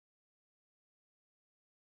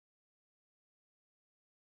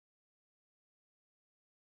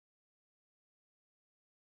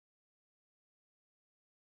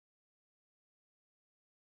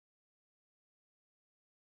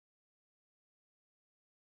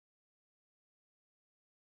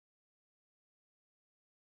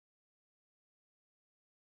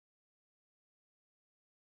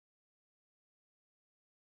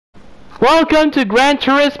Welcome to Gran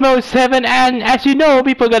Turismo 7, and as you know,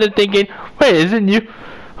 people got to thinking, wait, isn't you?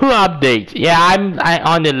 Who updates? Yeah, I'm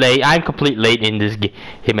on the late. I'm complete late in this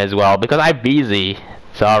game as well because I'm busy.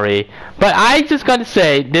 Sorry, but I just gotta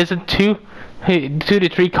say there's two to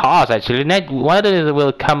three cars actually. One of them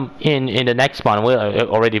will come in the next one. We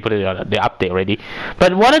already put it on the update already,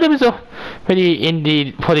 but one of them is already in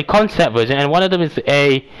the for the concept version, and one of them is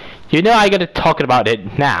a. You know, I gotta talk about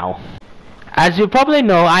it now. As you probably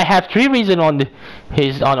know, I have 3 reasons on the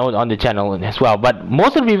channel as well. But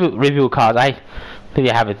most of the review cars, I really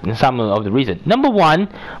have it in some of the reasons. Number 1,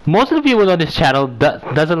 most of the viewers on this channel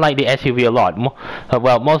doesn't like the SUV a lot.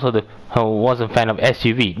 Well, most of the wasn't a fan of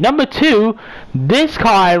SUV. Number 2, this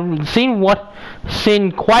car I've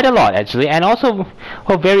seen quite a lot actually, and also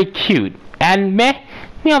very cute. And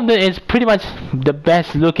it's pretty much the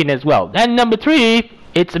best looking as well. And number 3.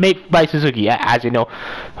 It's made by Suzuki, as you know,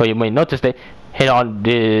 or you may notice that hit on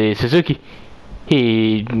the Suzuki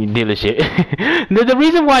dealership. the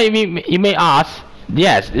reason why you may ask,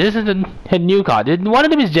 yes, this is a new car. One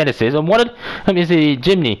of them is Genesis, and one of them is a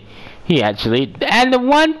Jimny. Actually, and the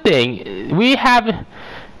one thing we have.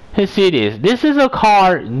 See this. This is a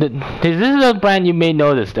car. This is a brand you may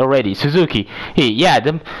notice already. Suzuki.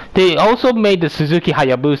 They also made the Suzuki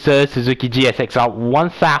Hayabusa, Suzuki GSXR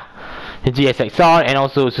 1000. The GSXR, and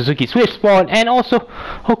also Suzuki Swift Sport, and also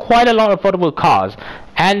quite a lot of affordable cars.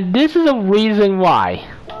 And this is a reason why.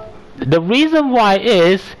 The reason why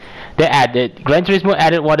is they added Gran Turismo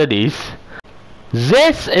added one of these.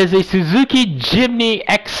 This is a Suzuki Jimny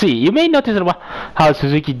XC. You may notice about how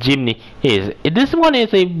Suzuki Jimny is. This one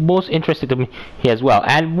is the most interesting to me as well.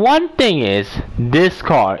 And one thing is this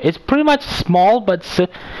car. It's pretty much small but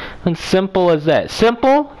simple as that.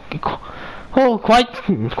 Simple.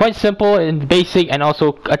 Quite simple and basic, and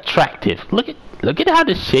also attractive. Look at how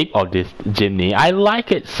the shape of this Jimny. I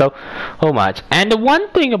like it so much. And the one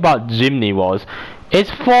thing about Jimny was, it's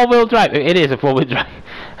 4-wheel drive. It is a 4-wheel drive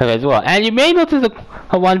as well. And you may notice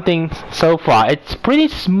one thing so far. It's pretty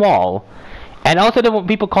small. And also the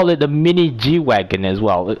people call it the mini G-Wagen as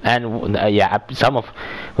well. And some of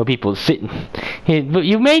the people sit. But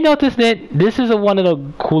you may notice that this is one of the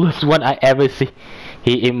coolest one I ever see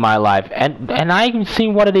in my life, and I've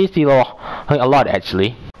seen one of these a lot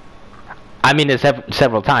actually. I mean,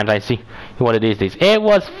 several times I see one of these. It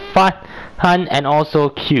was fun and also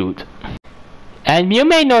cute. And you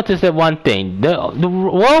may notice that one thing, the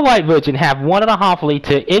worldwide version have 1.5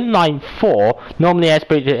 liter inline 4 normally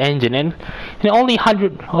aspirated engine, and only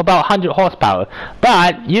about 100 horsepower.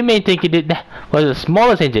 But you may think it was the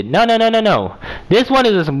smallest engine. No. This one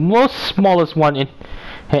is the most smallest one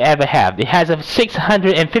ever have. It has a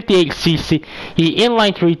 658cc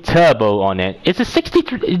inline 3 turbo on it. It's a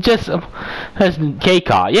 63 just K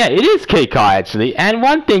car. Yeah, it is K car actually. And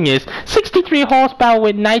one thing is 63 horsepower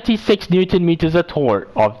with 96 Newton meters of torque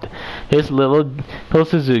of this little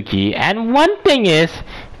Suzuki. And one thing is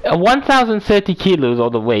 1030 kilos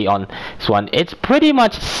all the way on this one. It's pretty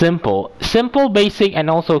much simple, basic, and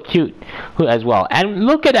also cute as well. And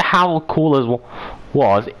look at how cool it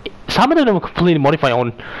was. Some of them are completely modified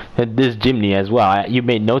on this Jimny as well. You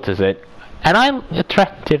may notice it, and I'm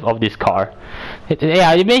attractive of this car. It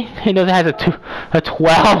has a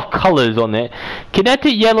 12 colors on it.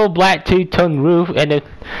 Kinetic yellow, black 2-tone roof, and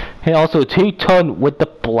also 2-tone with the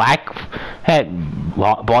black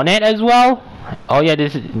bonnet as well.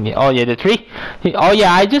 The tree.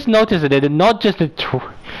 I just noticed that it's not just the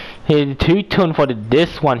 2-tone for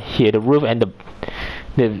this one here, the roof and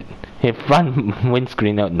the front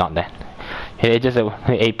windscreen. No, not that. It's just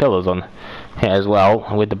 8 pillars on here as well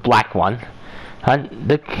with the black one. And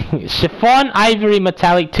the chiffon ivory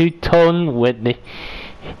metallic 2-tone with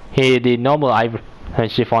the normal ivory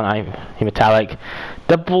chiffon ivory metallic.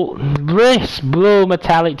 The blue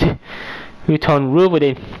metallic 2-tone roof with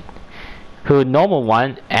a normal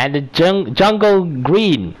one, and the jungle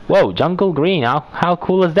green. Whoa, jungle green! How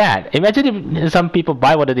cool is that? Imagine if some people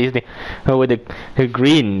buy one of these things with the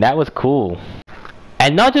green. That was cool.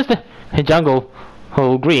 And not just the jungle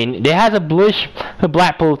green. It has a bluish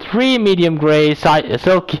black pole, 3 medium gray,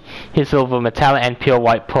 silky silver metallic, and pure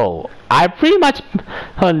white pole. I pretty much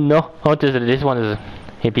noticed that this one is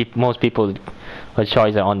most people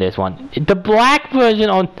choice on this one. The black version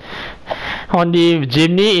on the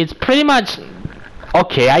Jimny is pretty much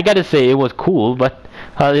okay. I gotta say it was cool, but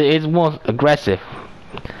it's more aggressive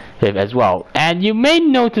as well. And you may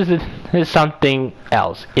notice that there's something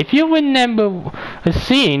else. If you remember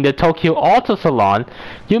seeing the Tokyo Auto Salon,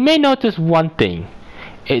 you may notice one thing.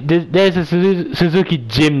 There's a Suzuki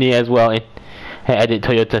Jimny as well at the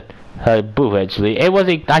Toyota booth actually. It was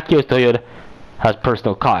a Akio Toyota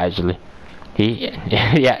personal car actually. He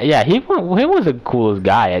was a cool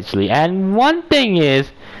guy actually. And one thing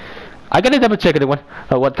is, I gotta double check the one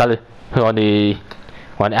what color on the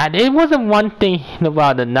one, and it wasn't one thing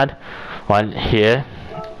about the nut one here,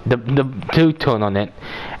 the two-tone on it.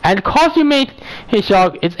 And the cost you made, hey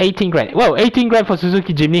Shark, it's 18 grand. Whoa, 18 grand for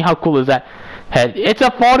Suzuki Jimny. How cool is that? It's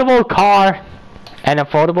affordable car and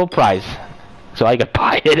affordable price, so I could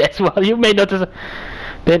buy it as well. You may notice.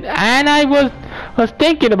 Then, and I was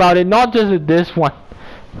thinking about it, not just with this one,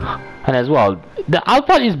 and as well, the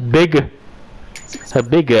Alphard is bigger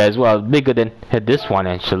as well, bigger than this one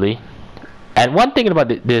actually. And one thing about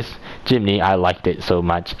this Jimny, I liked it so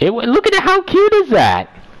much. Look at it, how cute is that?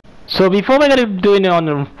 So before I gotta do it on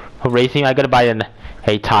the racing, I gotta buy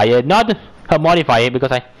a tire, not modify it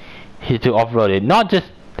because I need to off-road it. Not just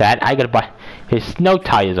that, I gotta buy his snow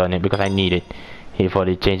tires on it because I need it before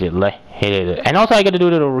they change it. And also I gotta do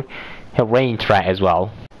the rain track as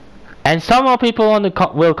well. And some more people on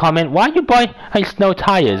the will comment, why you buy snow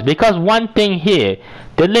tires? Because one thing here,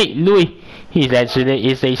 the late Louis, he's actually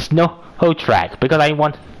is a snow track, because I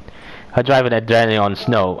want a driving adrenaline on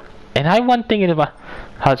snow. And I want thinking about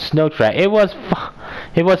how snow track, it was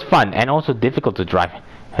fun and also difficult to drive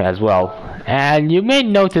as well. And you may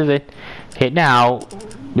notice it now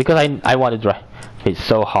because I want to drive it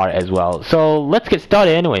so hard as well. So let's get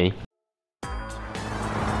started anyway.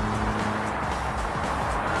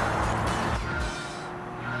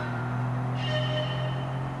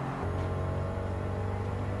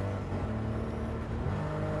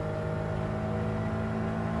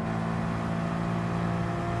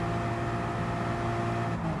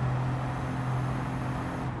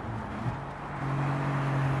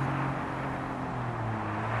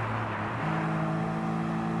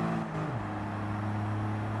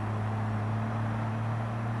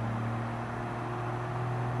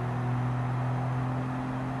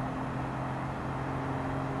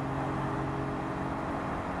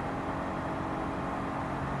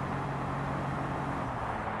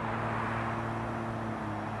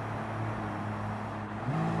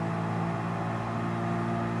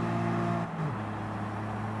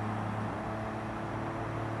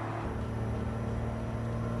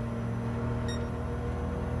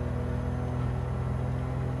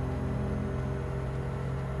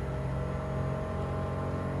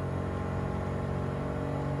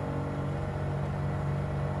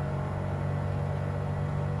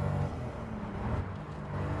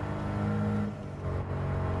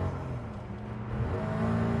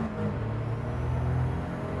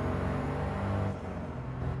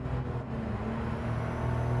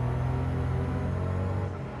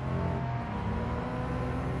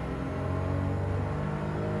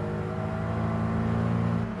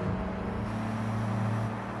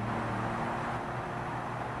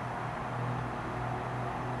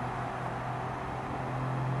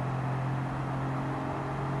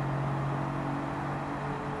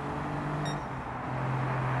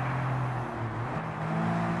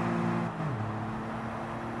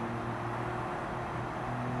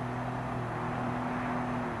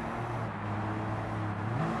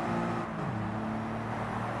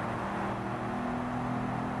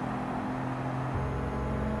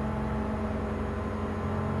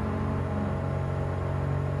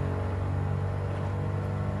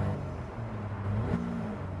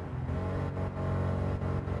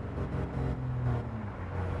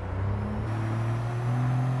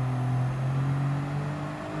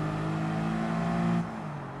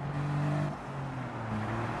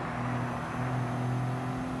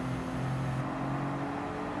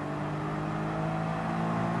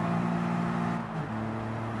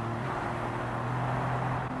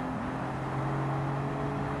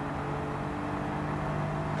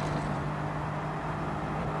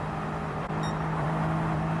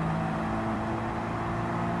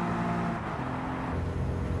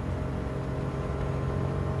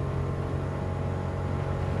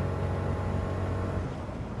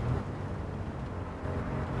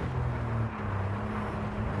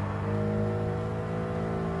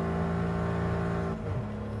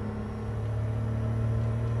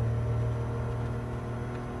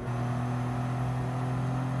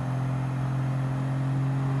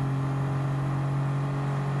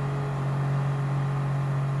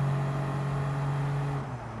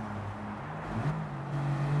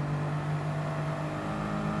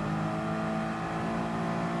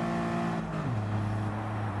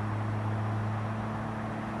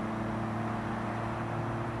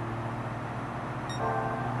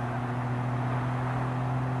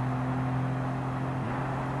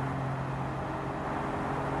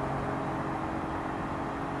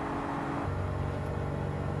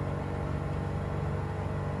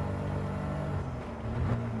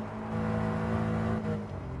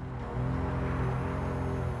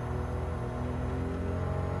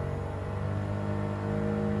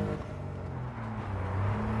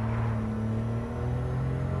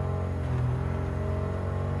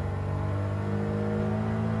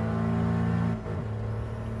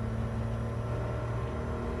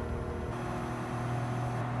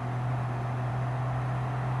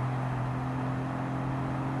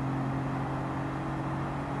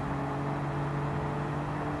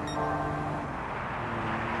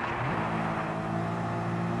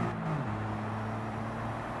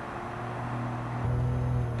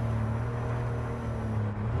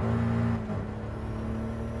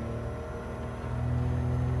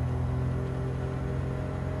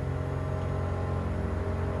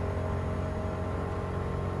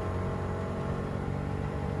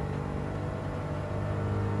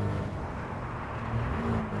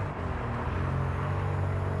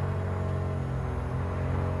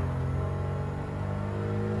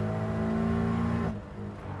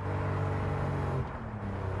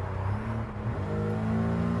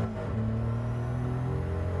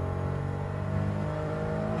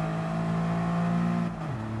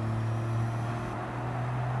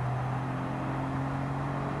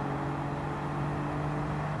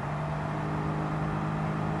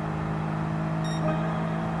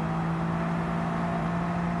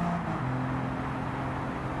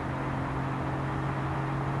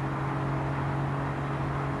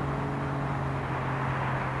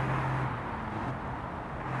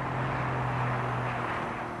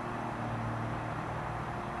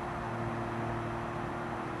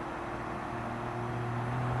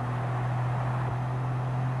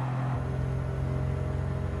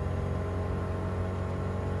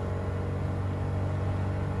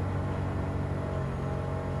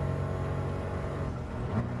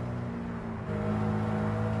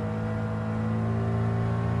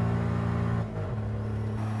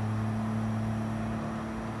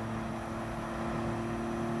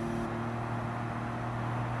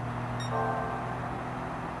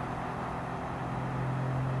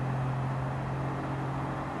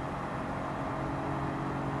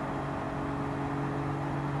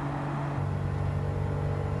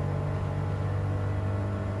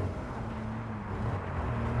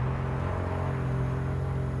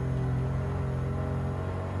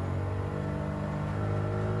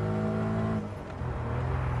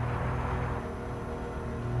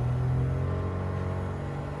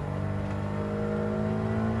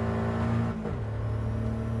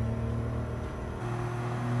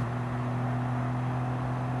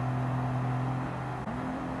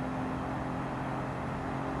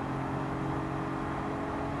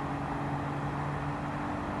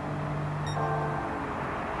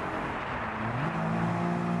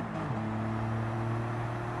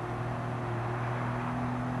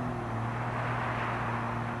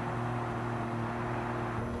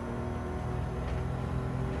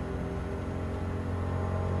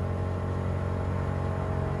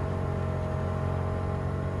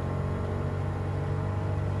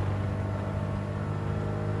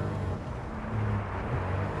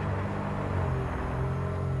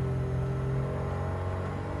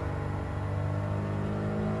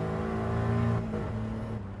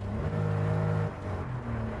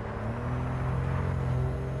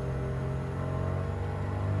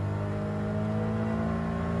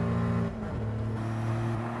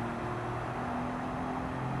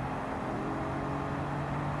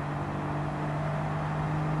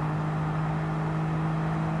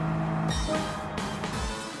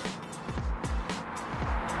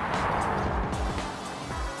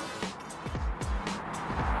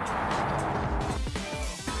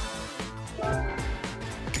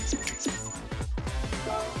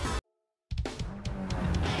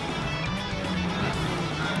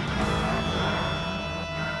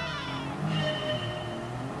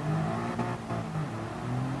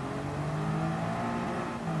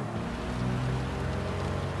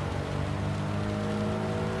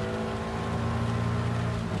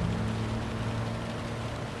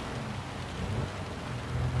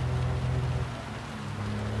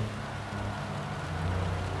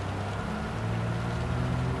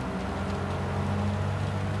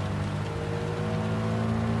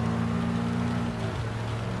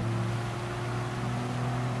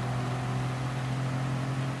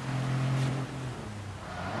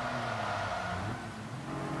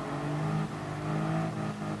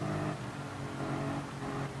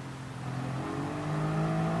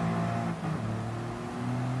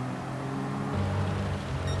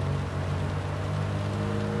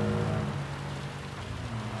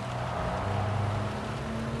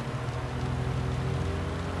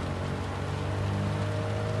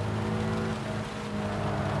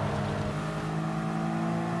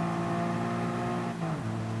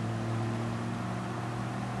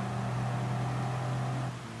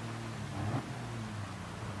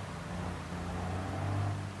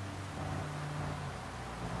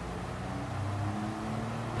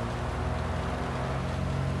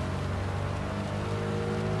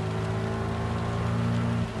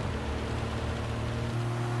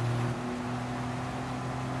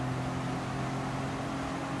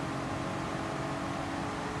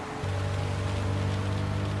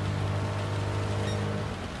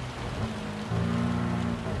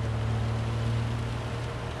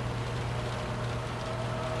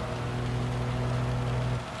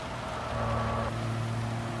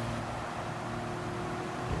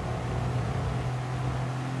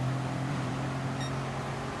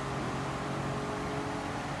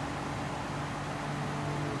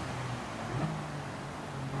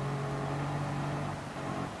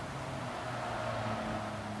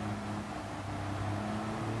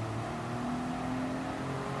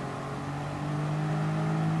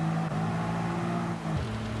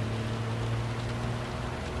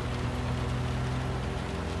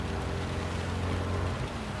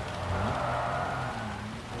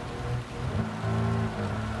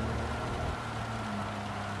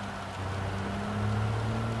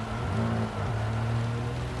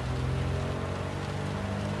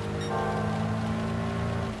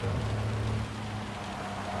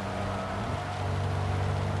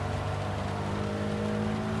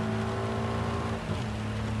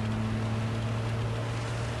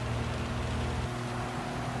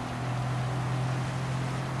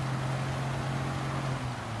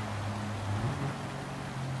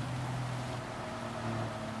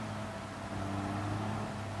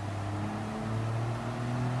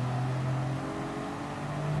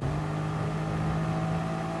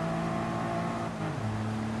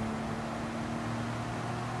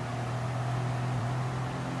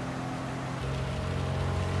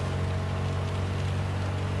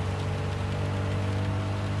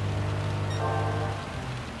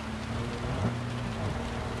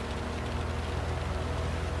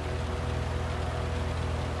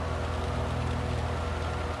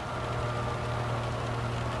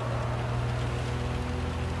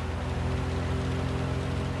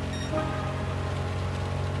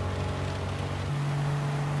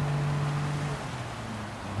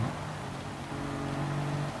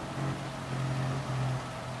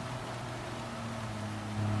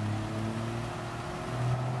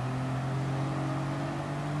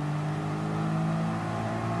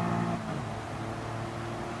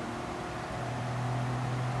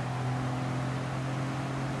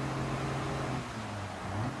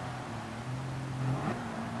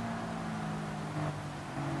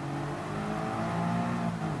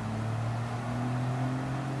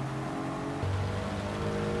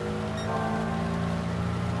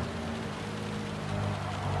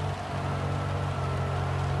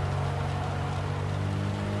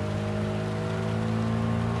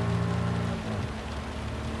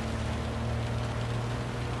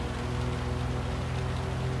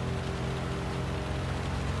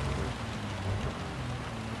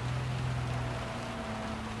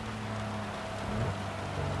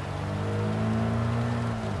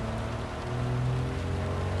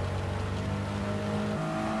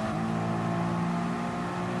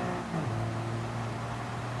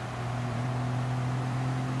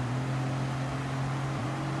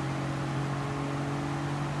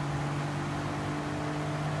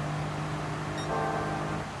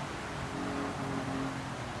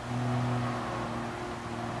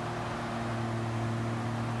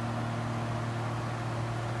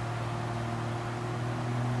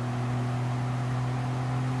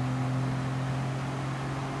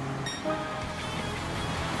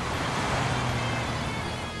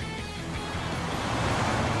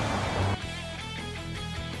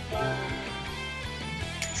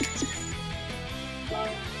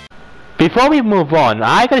 before we move on,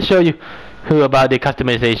 I gotta show you about the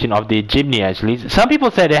customization of the Jimny. Actually, some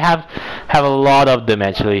people say they have a lot of them.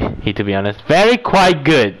 Actually, to be honest, very quite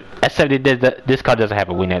good. Except this car doesn't have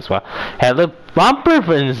a winner as well. And the bumper,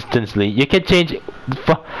 for instance, you can change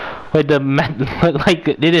with the like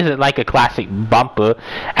it is like a classic bumper.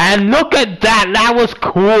 And look at that, that was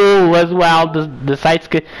cool as well. The sides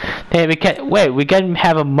could, we can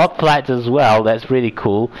have a mud flat as well. That's really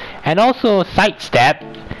cool. And also side step.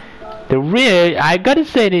 The rear, I gotta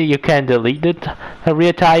say that you can delete the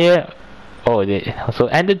rear tire. Oh, also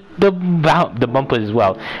and the bumper as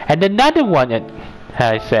well. And another one that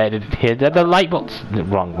I said here that the light bulbs the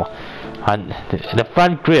wrong one on the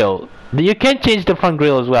front grille. You can change the front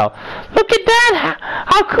grille as well. Look at that!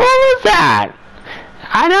 How cool is that?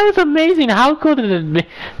 That was amazing. How cool did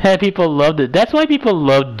it? People loved it. That's why people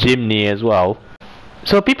love Jimny as well.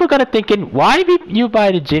 So people got to thinking, why did you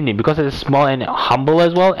buy the Jimny? Because it's small and humble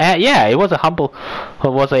as well. Yeah, it was a humble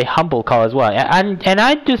car as well. And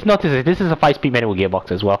I just noticed that this is a 5-speed manual gearbox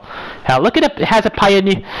as well. Look at it, has a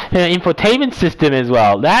Pioneer infotainment system as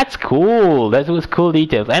well. That's cool. That was cool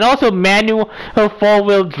details. And also manual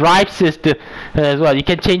 4-wheel drive system as well. You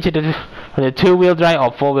can change it to the 2-wheel drive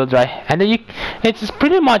or 4-wheel drive, and then it's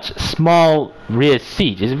pretty much small rear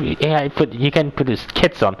seat. You can put this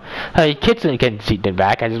kids on. Kids you can seat in the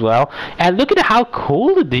back as well. And look at how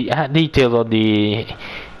cool the details of the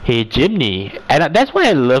Jimny, and that's why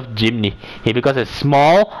I love Jimny because it's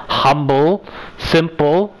small, humble,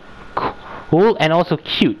 simple, cool, and also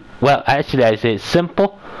cute. Well, actually, I say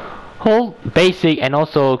simple, whole, basic, and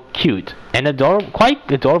also cute and quite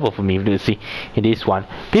adorable for me to see in this one.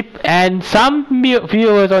 And some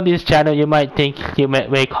viewers on this channel, you might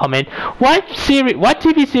comment, what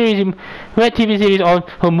TV series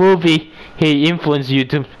or movie influenced you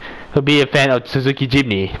to be a fan of Suzuki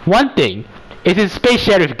Jimny? One thing. It is Space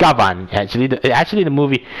Sheriff Gavan, actually. The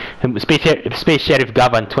movie Space Sheriff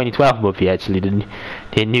Gavan 2012 movie, actually,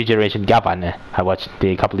 the new generation Gavan. I watched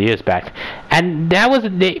a couple of years back, and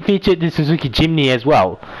they featured the Suzuki Jimny as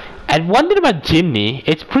well. And one thing about Jimny,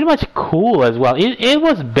 it's pretty much cool as well. It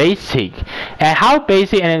was basic, and how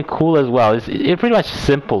basic and cool as well. It's pretty much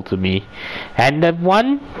simple to me. And that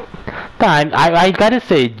one time, I gotta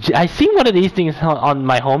say, I seen one of these things on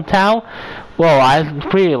my hometown. Well, I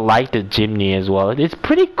pretty like the Jimny as well. It's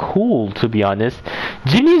pretty cool, to be honest.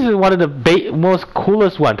 Jimny is one of the most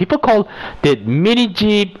coolest one. People call it mini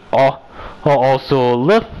Jeep or also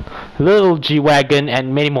Little G-Wagen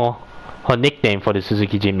and many more nickname for the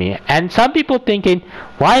Suzuki Jimny. And some people thinking,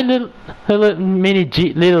 why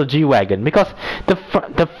Little G-Wagen? Because the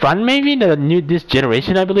front maybe this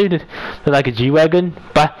generation, I believe, they're like a G-Wagon.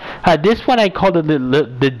 But this one I call the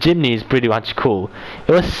Jimny is pretty much cool.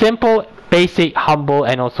 It was simple, basic, humble,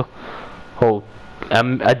 and also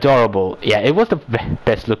adorable. Yeah, it was the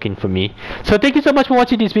best looking for me. So thank you so much for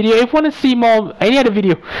watching this video. If you want to see more, any other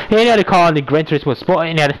video, any other car on the Gran Turismo Sport,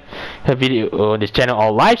 any other video on this channel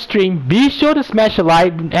or live stream, be sure to smash a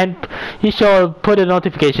like and be sure to put a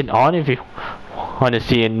notification on if you want to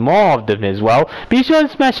see more of them as well. Be sure to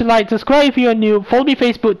smash a like, subscribe if you're new, follow me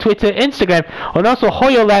Facebook, Twitter, Instagram, and also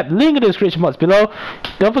Hoyo Lab, link in the description box below.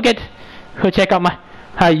 Don't forget to check out my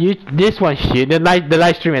this one here, the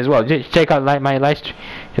live stream as well. Just check out my live stream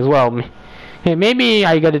as well. Maybe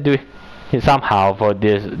I gotta do it somehow for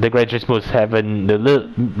this. The Gran Turismo 7, the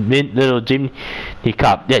little Jimny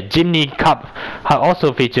Cup. Yeah, Jimny Cup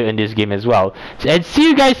also featured in this game as well. And see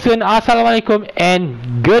you guys soon. Assalamualaikum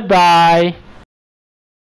and goodbye.